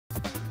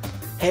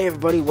Hey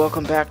everybody,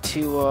 welcome back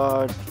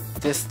to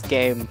this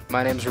game.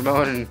 My name's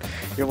Ramon and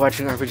you're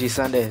watching RPG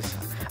Sundays.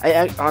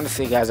 I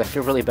honestly, guys, I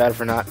feel really bad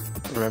for not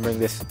remembering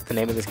the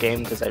name of this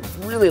game because I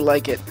really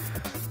like it.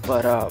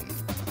 But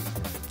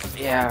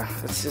yeah,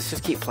 let's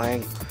just keep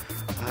playing.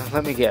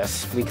 Let me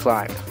guess, we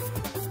climb.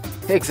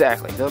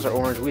 Exactly, those are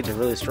orange weeds are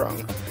really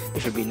strong.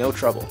 It should be no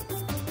trouble.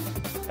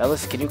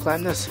 Ellis, can you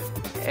climb this?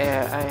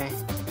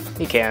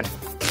 He can't.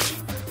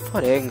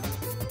 Pudding.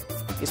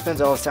 He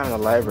spends all his time in the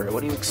library. What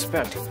do you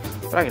expect?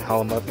 But I can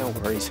haul him up, no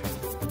worries.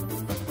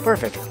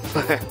 Perfect.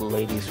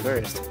 Ladies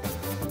first.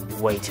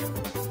 Wait.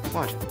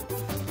 What?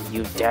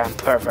 You damn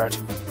pervert.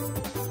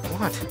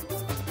 What?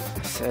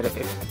 I said if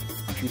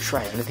you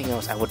tried anything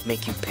else, I would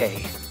make you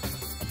pay.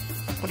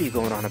 What are you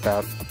going on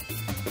about?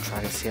 You're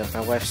trying to steal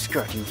my wife's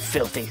skirt, you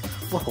filthy...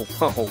 Whoa,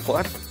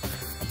 what?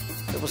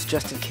 It was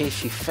just in case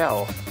she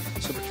fell,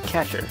 so we could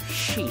catch her.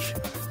 Sheesh.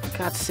 For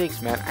God's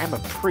sakes, man, I'm a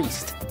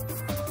priest.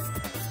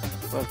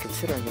 Well,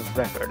 considering his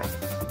record...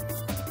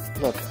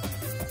 Look,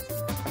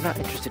 I'm not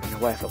interested in your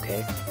wife,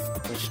 okay?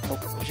 We're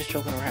just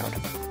joking around.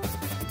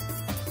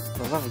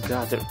 For the love of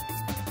God, there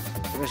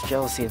is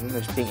jealousy and then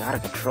there's being out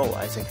of control,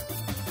 Isaac.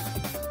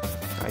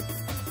 I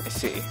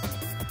see.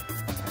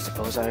 I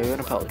suppose I owe you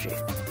an apology.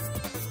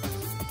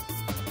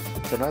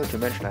 So now that you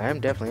mention, I am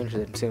definitely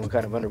interested in seeing what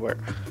kind of underwear.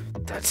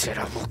 That's it,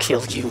 I will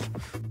kill you.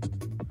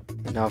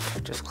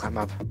 Enough, just climb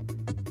up.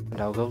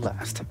 And I'll go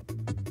last.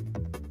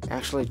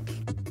 Actually,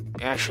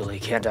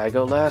 can't I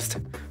go last?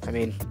 I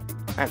mean,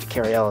 I have to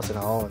carry Alice and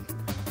all, and...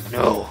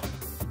 No!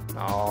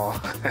 Aw,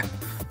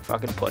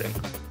 fucking pudding.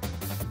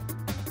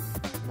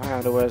 My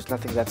underwear is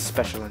nothing that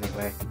special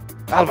anyway.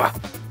 Alma!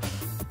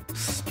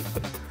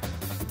 Stupid.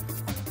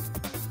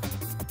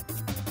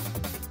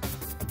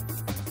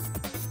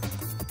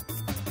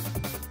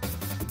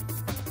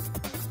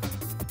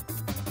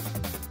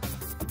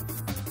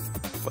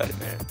 Wait a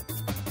minute.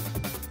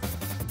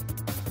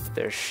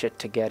 There's shit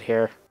to get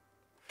here.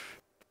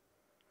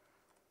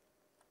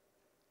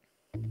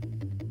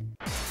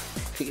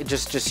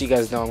 Just so you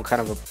guys know, I'm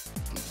kind of a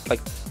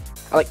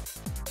I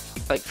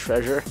like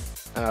treasure,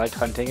 and I like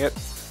hunting it.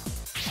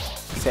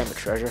 Say I'm a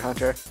treasure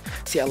hunter.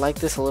 See, I like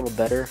this a little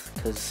better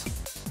because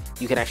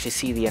you can actually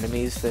see the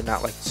enemies. They're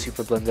not like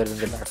super blended in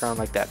the background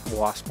like that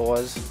wasp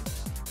was.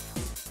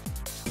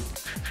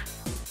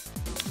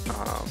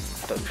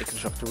 Doesn't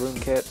deconstruct the rune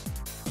kit.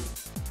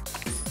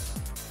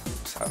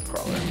 Silent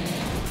crawler.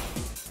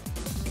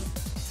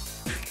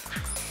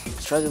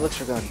 Let's try the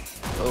elixir gun.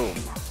 Boom.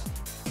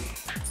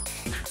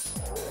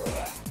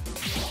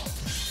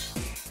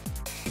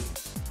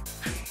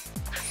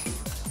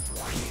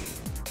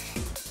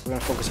 We're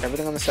gonna focus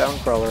everything on the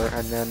silent crawler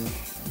and then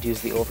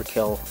use the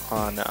overkill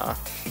on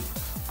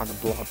the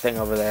blow up thing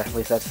over there. At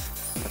least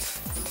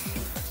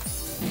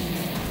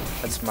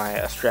that's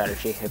my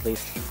strategy, at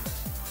least.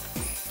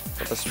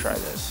 But let's try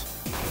this.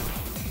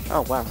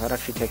 Oh wow, that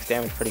actually takes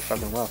damage pretty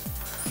fucking well.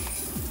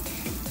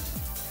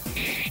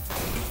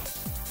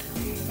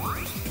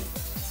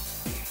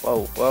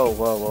 Whoa.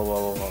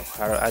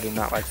 I do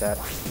not like that.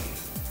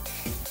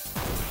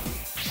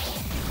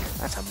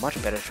 That's a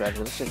much better strategy.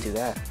 Let's just do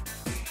that.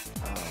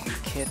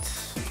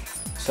 Kits.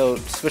 So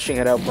switching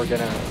it up, we're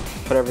gonna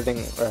put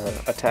everything,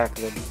 attack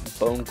the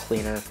bone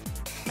cleaner,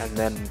 and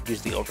then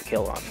use the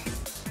overkill on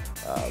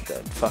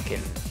the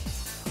fucking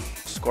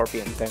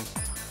scorpion thing.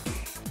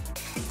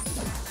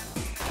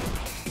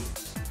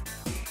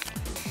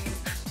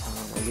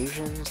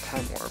 Illusions,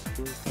 time warp.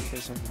 Who think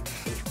there's some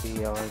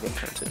HP? I'll get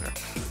turned sooner.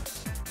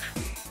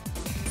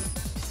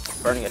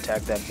 Burning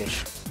attack that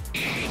bitch.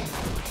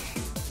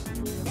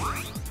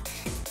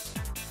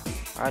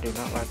 I do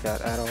not like that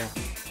at all.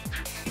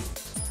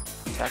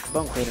 Attack the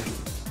bone cleaner.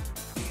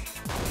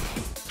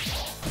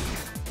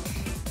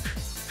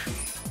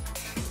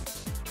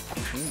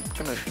 I'm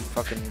gonna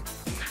fucking...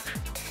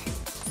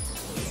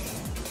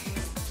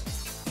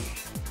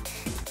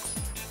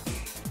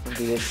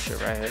 do this shit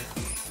right here.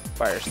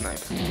 Fire snipe.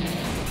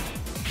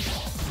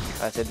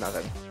 That did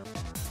nothing.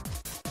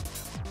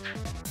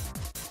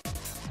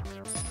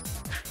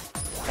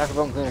 Attack the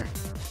bone cleaner.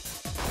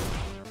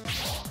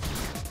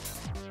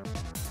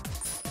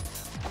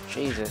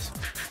 Jesus.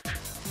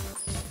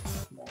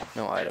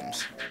 No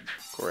items.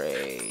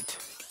 Great.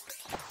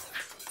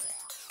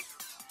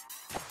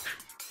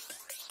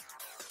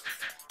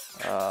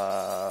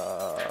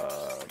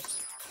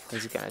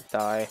 He's gonna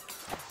die.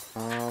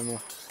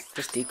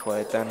 Just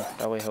decoy it then.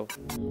 That way he'll be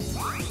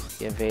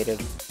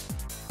evaded.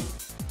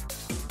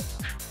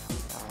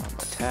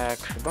 Attack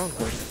the bone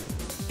cleaner.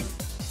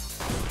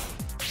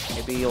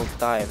 Maybe you'll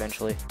die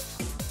eventually.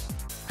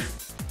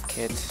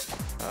 Kits.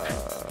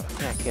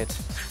 Yeah, kits.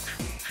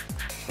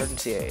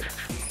 Emergency aid.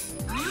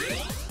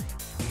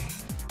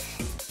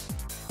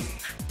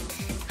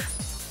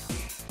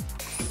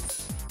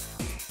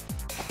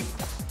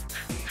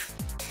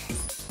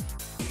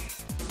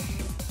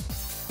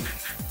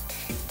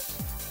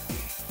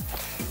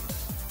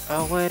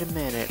 Oh, wait a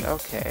minute.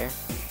 Okay.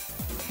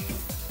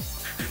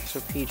 So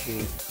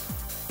PG.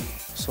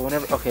 So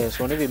whenever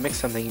you mix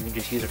something, you can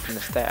just use it from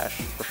the stash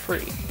for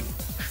free.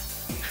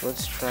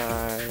 Let's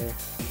try...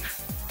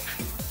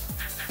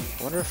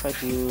 I wonder if I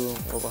do...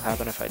 what will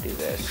happen if I do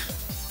this?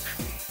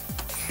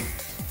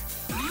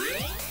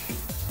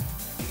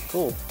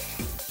 Cool.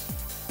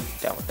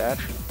 Down with that.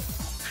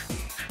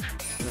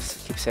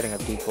 Just keep setting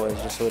up decoys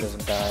just so he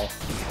doesn't die.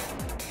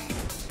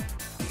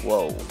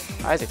 Whoa.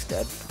 Isaac's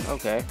dead.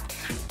 Okay.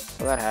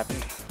 Well, that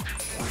happened.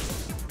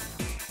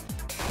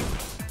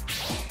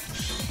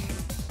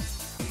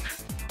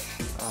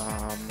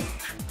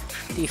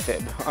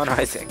 Defib on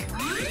Isaac.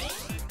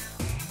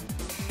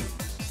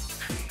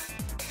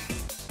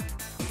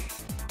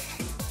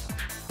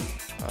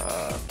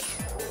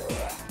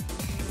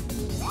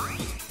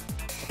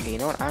 Okay, you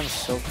know what? I'm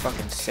so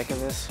fucking sick of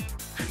this.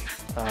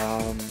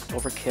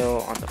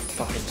 Overkill on the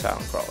fucking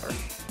Silent Crawler.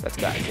 That's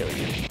gotta kill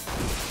you.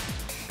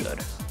 Good.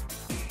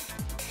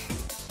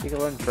 You can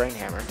learn Brain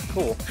Hammer.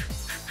 Cool.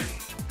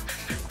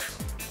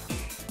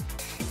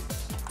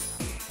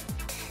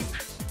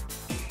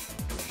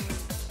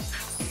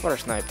 Water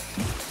Snipe.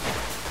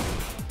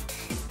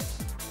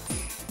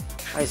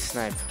 Ice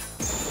Snipe.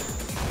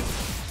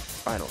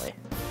 Finally.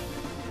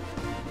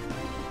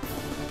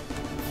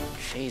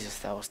 Jesus,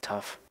 that was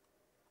tough.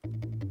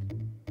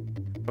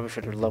 Probably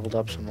should have leveled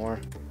up some more.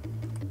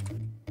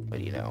 But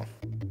you know.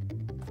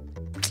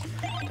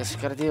 Guess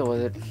you gotta deal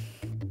with it.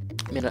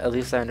 I mean, at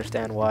least I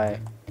understand why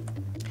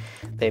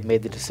they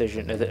made the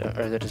decision,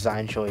 or the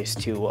design choice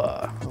to,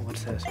 oh,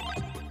 what's this?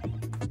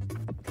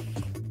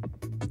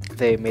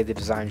 They made the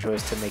design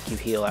choice to make you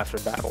heal after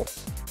battle,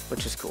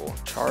 which is cool.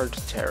 Charge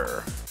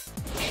Terror.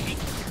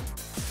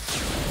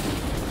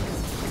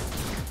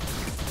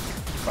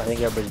 I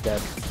think everybody's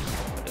dead.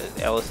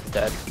 Ellis is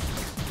dead.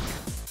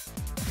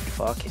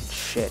 Fucking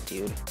shit,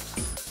 dude.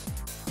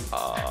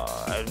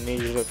 I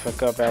need you to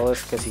pick up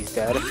Ellis because he's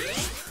dead.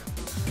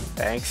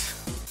 Thanks.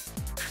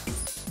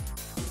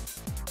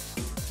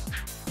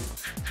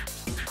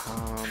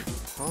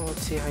 Well,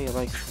 let's see how you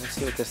like. Let's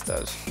see what this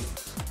does.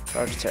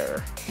 Charge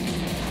Terror.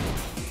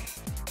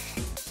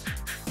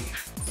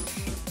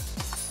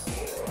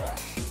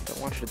 Don't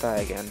want you to die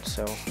again,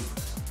 so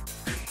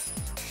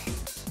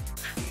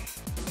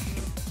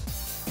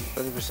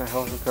 30%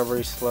 health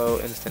recovery, slow,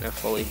 instant if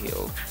fully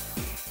healed.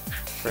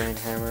 Brain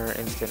Hammer,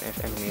 instant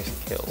if enemy is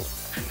killed.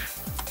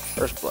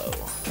 First blow,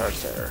 Charge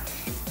Terror.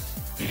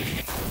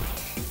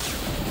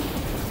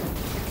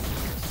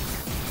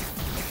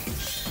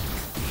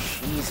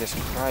 Jesus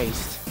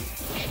Christ.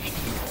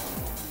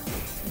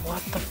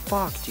 What the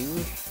fuck,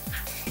 dude?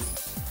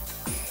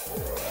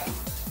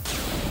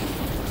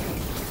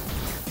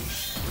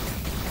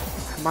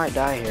 I might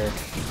die here.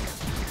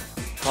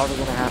 Probably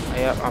gonna have...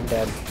 Yep, I'm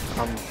dead.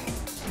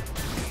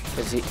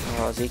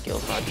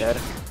 Ezekiel's not dead.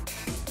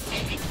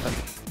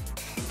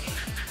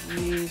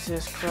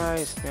 Jesus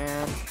Christ,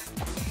 man.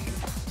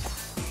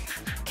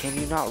 Can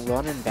you not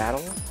run in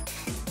battle?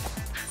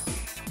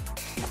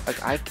 Like,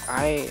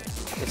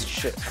 it's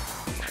shit.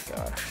 Oh my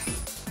god.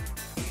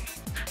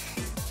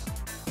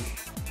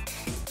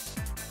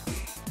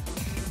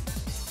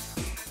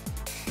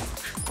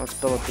 Let's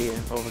build up the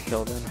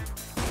overkill then.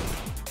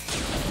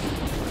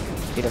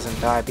 He doesn't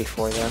die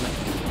before then.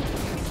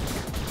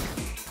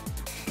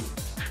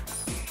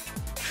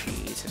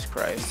 Jesus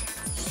Christ.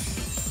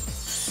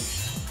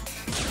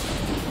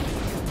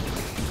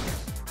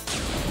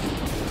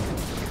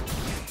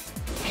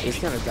 He's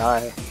gonna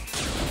die.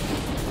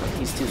 Like,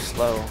 he's too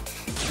slow.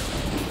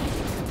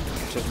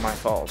 Which is my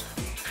fault.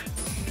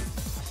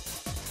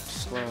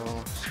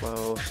 Slow,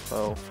 slow,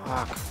 slow.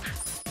 Fuck.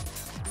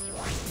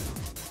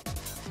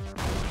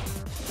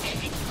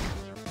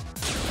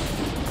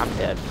 I'm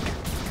dead.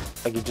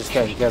 Like, you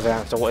guys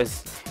have to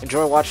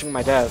enjoy watching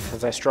my death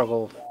as I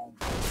struggle.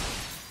 I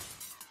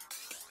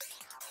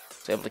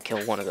was able to kill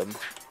one of them.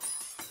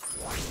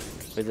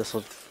 Maybe this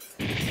will...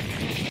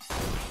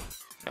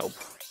 Nope.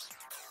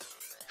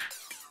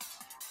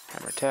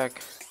 Hammer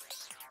Tech.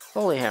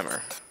 Holy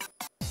Hammer.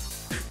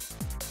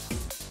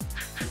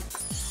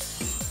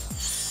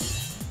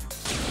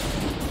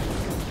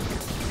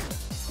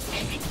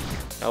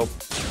 Nope.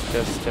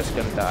 Just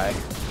gonna die.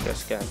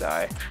 Just gonna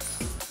die.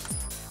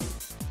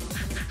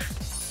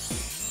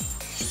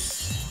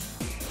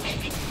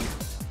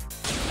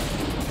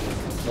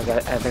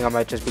 I think I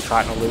might just be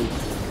caught in a loop.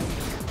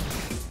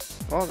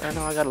 Well, I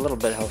know I got a little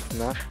bit of health from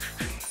that.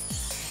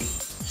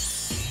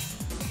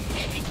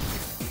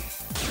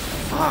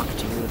 Fuck,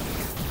 dude.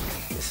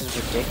 This is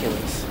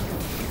ridiculous.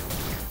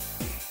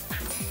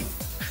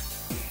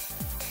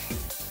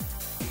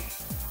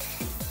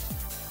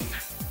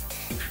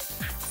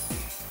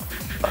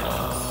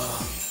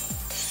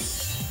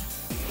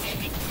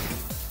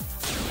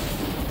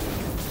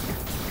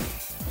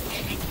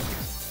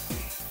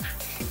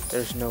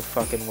 There's no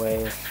fucking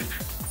way.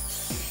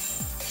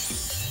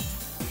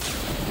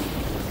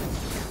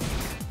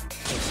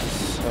 This is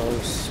so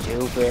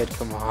stupid,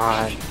 come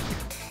on.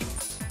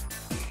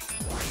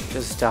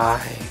 Just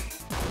die.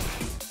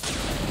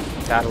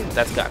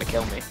 That's gotta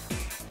kill me.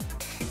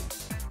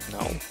 No.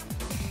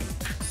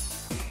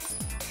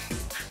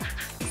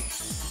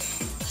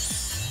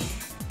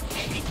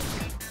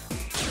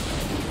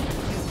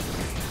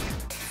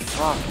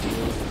 fuck, dude?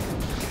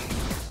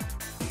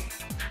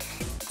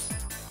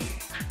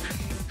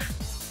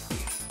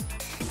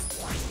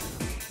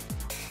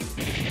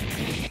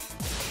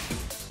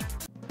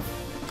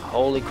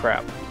 Holy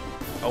crap.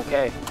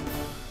 Okay.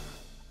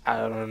 I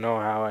don't know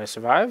how I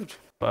survived,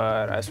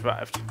 but I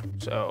survived.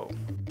 So,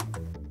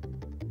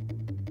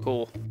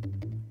 cool.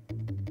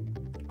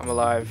 I'm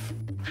alive.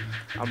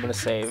 I'm gonna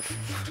save.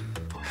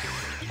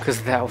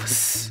 Because that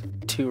was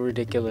too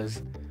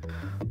ridiculous.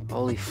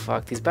 Holy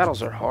fuck, these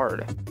battles are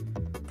hard.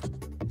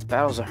 These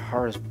battles are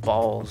hard as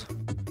balls.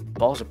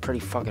 Balls are pretty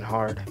fucking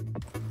hard.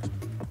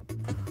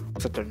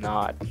 Except they're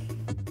not.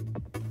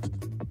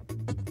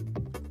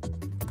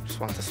 Just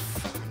want this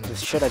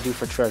shit I do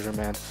for treasure,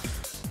 man.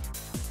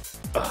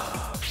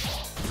 Ugh.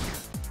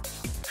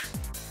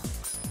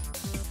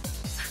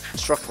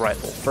 Construct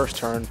rifle. First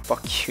turn.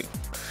 Fuck you.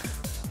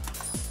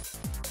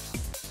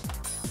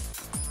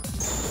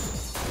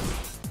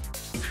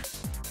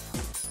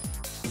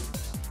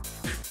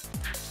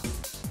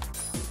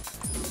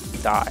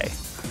 Die.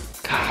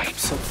 God, I'm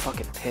so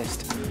fucking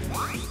pissed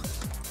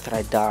that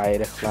I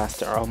died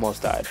last, or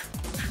almost died.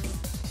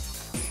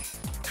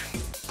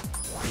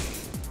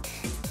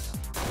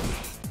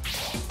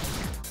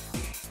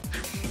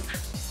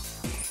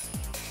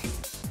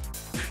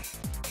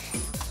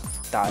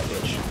 Die,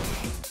 bitch.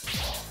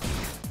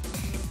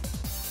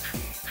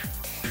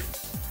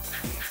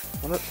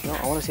 I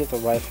want to see if the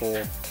rifle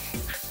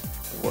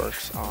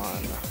works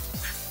on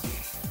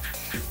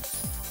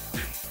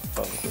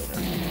bone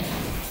cleaner.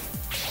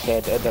 Okay,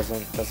 it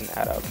doesn't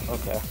add up.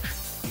 Okay.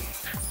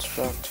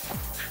 Construct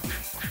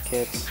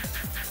kits.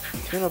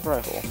 Tune-up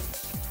rifle.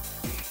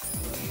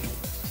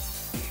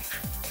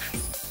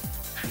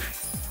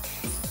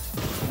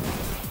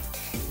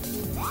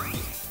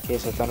 Okay,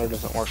 so thunder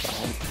doesn't work on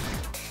him.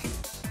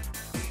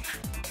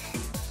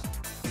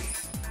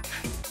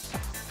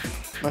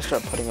 I'm gonna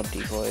start putting up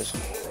decoys.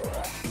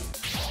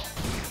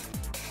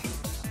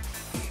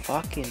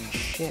 Fucking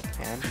shit,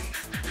 man.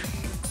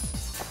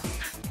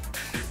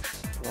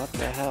 What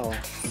the hell?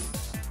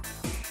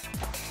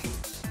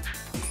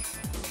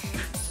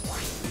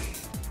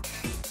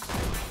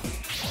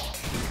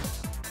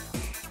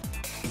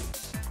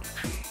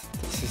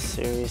 This is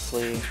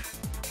seriously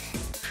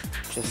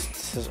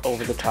this is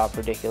over the top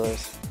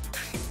ridiculous.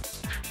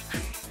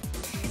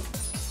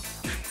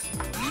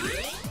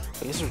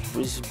 I guess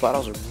these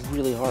battles are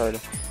really hard.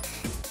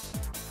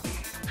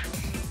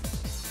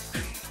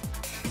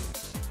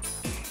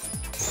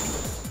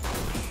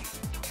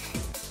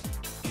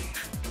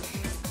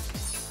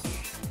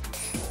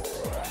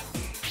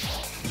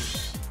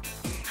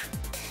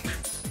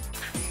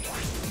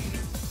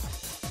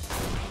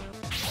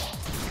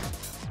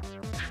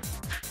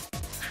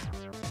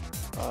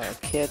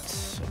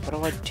 Kits. What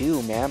do I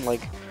do, man?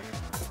 Like,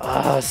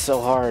 it's so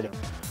hard.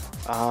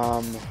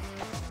 Oh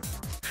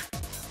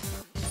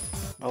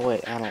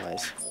wait,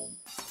 analyze.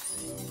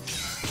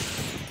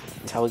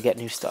 That's how we get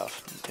new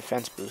stuff.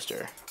 Defense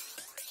booster.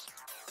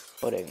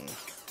 Pudding.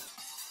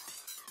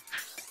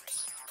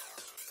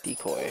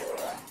 Decoy.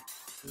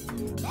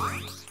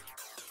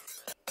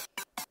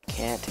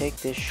 Can't take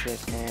this shit,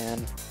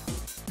 man.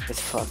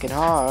 It's fucking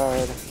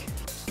hard.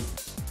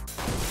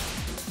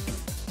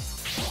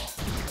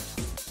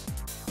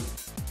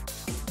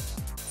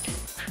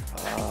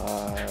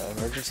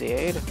 Emergency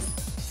aid?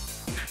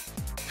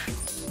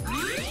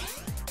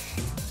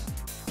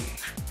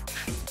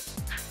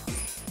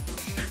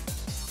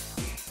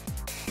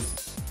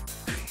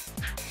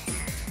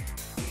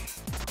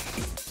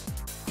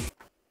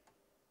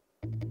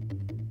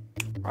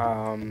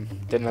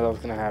 Didn't know that was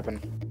gonna happen.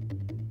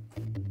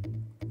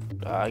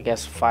 I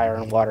guess fire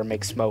and water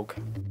make smoke.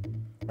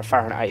 Or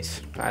fire and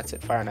ice. That's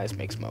it, fire and ice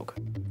make smoke.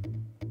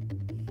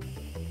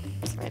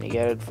 And you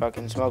get a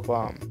fucking smoke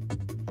bomb.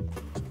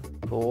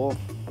 Cool.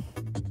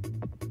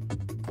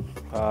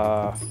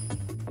 Go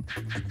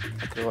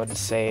ahead and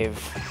save.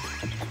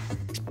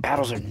 These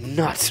battles are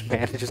nuts,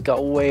 man. It just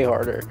got way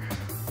harder.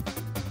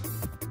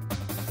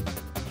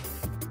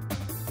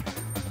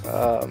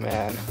 Oh,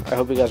 man. I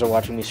hope you guys are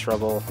watching me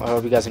struggle. I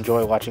hope you guys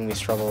enjoy watching me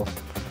struggle.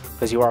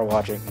 Because you are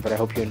watching, but I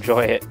hope you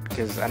enjoy it.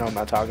 Because I know I'm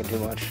not talking too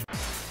much.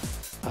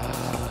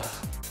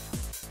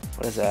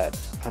 What is that?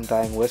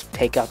 Undying Wisp?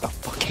 Take out the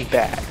fucking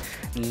bat.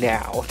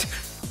 Now.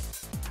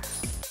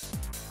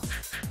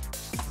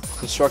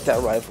 Construct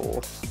that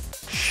rifle.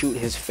 Shoot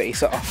his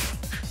face off.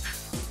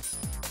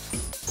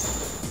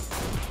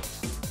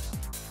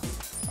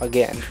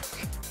 Again.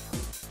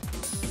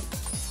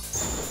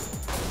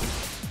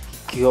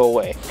 Go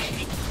away.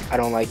 I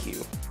don't like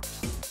you.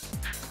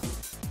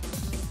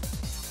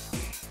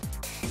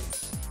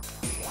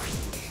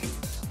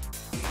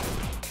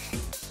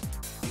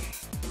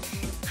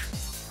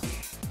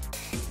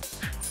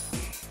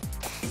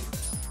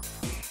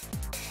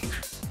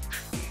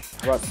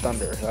 How about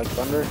thunder? You like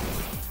thunder?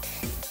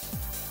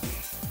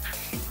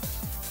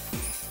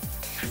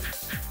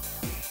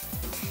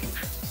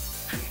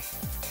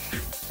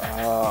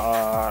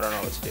 I don't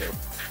know what to do.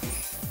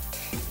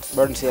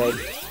 Emergency aid.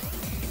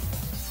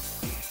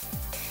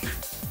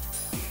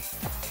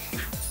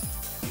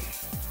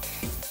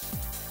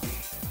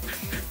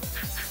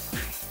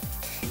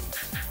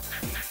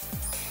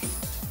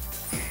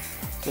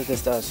 what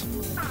this does.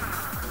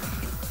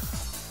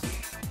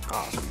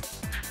 Awesome.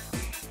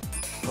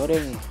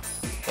 Pudding,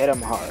 hit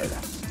him hard.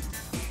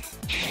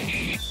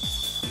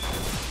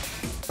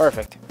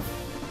 Perfect.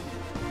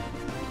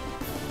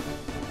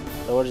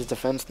 Lowered his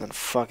defense and then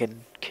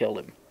fucking killed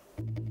him.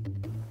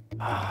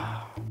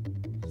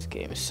 This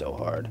game is so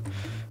hard.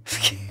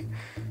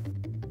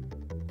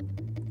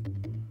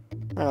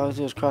 Alright, all let's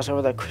do is cross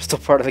over that crystal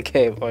part of the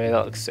cave. Oh yeah,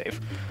 that looks safe.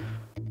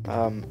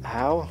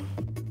 How?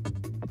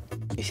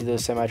 You see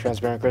those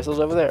semi-transparent crystals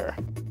over there?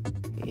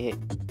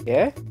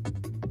 Yeah?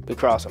 We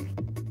cross them.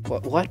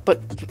 What?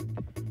 But...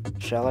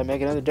 Shall I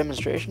make another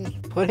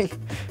demonstration? Pudding?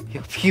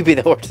 You be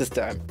the horse this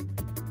time.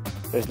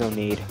 There's no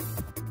need.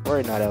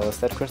 Worry not, Ellis.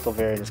 That crystal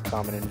variant is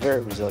common and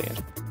very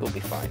resilient. You'll be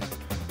fine.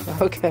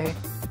 Okay.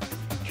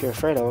 If you're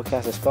afraid, I will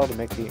cast a spell to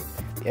make the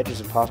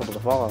edges impossible to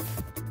fall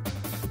off.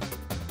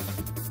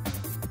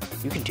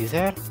 You can do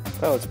that?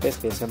 Well, it's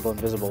basically a simple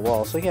invisible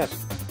wall, so yes.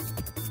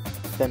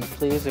 Then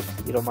please, if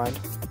you don't mind.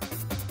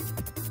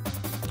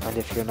 And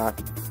if you're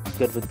not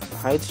good with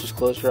heights, just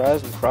close your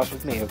eyes and cross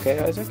with me, okay,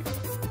 Isaac?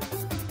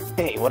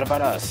 Hey, what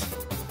about us?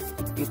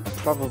 You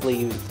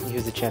probably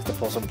use the chance to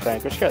pull some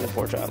prank or scare the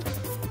poor child.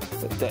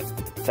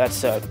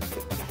 That's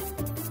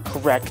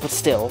correct, but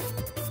still.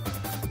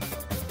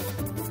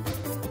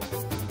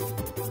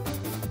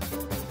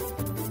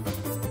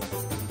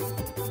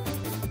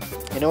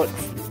 You know what?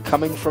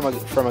 Coming from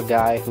a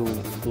guy who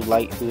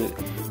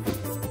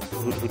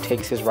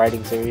takes his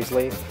writing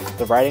seriously,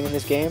 the writing in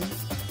this game,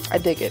 I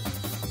dig it.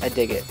 I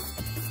dig it.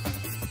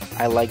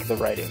 I like the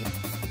writing.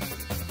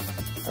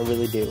 I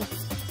really do.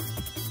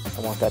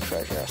 I want that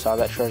treasure. I saw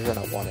that treasure and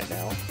I want it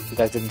now. You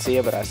guys didn't see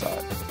it, but I saw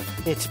it.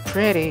 It's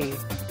pretty.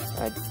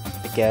 I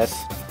guess.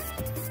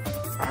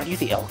 Aren't you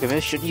the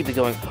alchemist? Shouldn't you be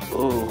going,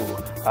 ooh,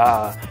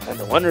 ah, and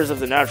the wonders of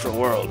the natural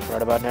world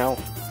right about now?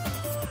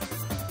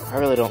 I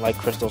really don't like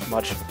crystals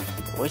much.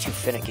 They're way too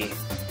finicky.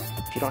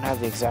 If you don't have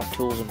the exact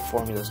tools and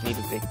formulas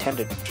needed, they tend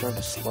to turn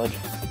to sludge.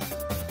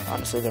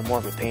 Honestly, they're more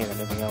of a pain than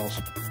anything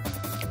else.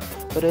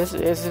 But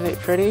isn't it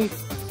pretty?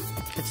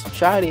 It's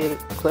shiny and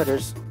it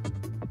glitters.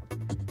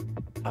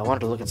 I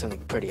wanted to look at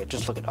something prettier.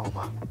 Just look at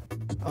Alma.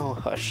 Oh,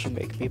 hush, you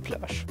make me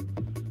blush.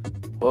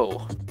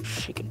 Whoa,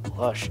 she can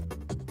blush.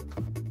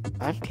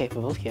 I'm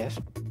capable, yes.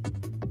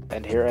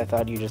 And here I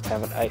thought you just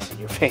have an ice in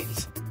your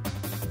veins.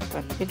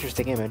 An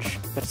interesting image,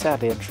 but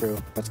sadly untrue.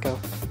 Let's go.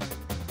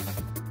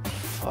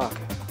 Fuck.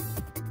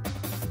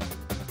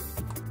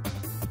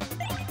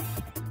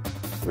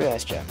 3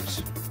 ice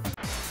gems.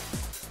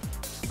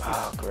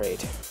 Oh,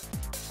 great.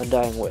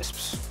 Undying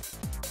wisps.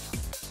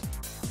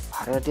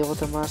 How did I deal with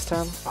them last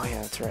time? Oh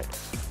yeah, that's right.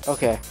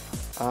 Okay.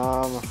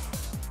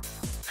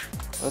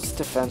 Let's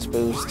defense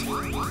boost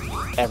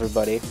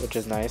everybody, which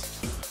is nice.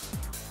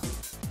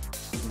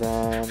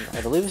 Then,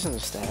 I believe it's in the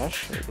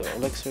stash. Here we go.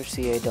 Elixir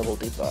CA double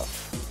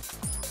debuff.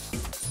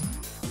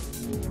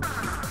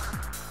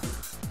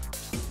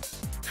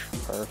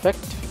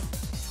 Perfect.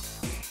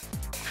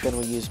 Then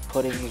we use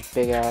Pudding's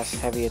big ass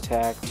heavy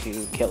attack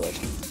to kill it.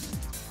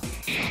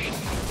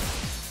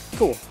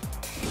 Cool.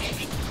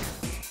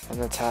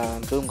 And that's how,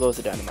 and boom goes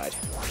the dynamite.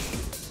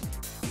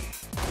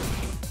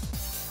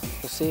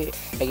 We'll see.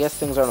 I guess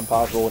things aren't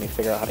impossible when you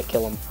figure out how to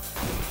kill them.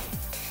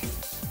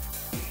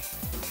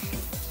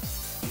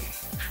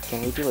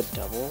 Can we do a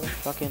double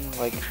fucking,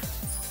 like,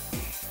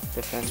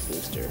 defense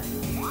booster?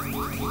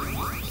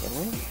 Can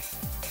we?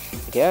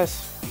 I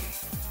guess.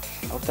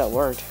 I hope that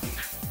worked.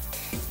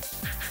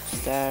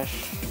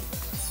 Stash.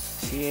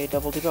 CA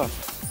double debuff.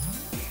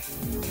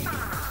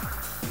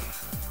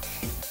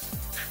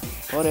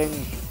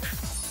 Pudding.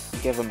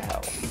 Give him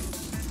hell.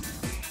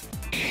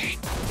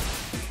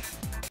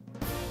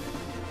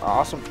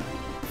 Awesome.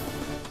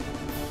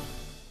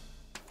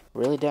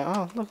 Really down.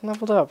 Oh, look,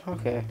 leveled up.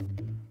 Okay.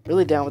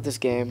 Really down with this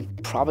game.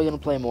 Probably gonna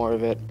play more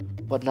of it,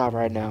 but not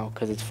right now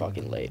because it's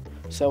fucking late.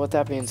 So with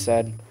that being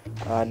said,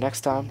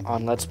 next time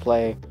on Let's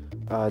Play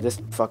this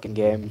fucking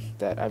game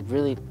that I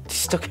really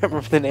still can't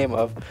remember the name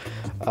of,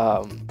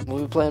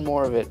 we'll be playing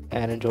more of it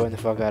and enjoying the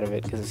fuck out of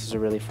it because this is a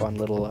really fun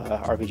little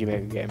RPG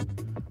Maker game.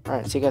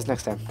 Alright, see you guys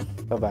next time.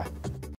 Bye-bye.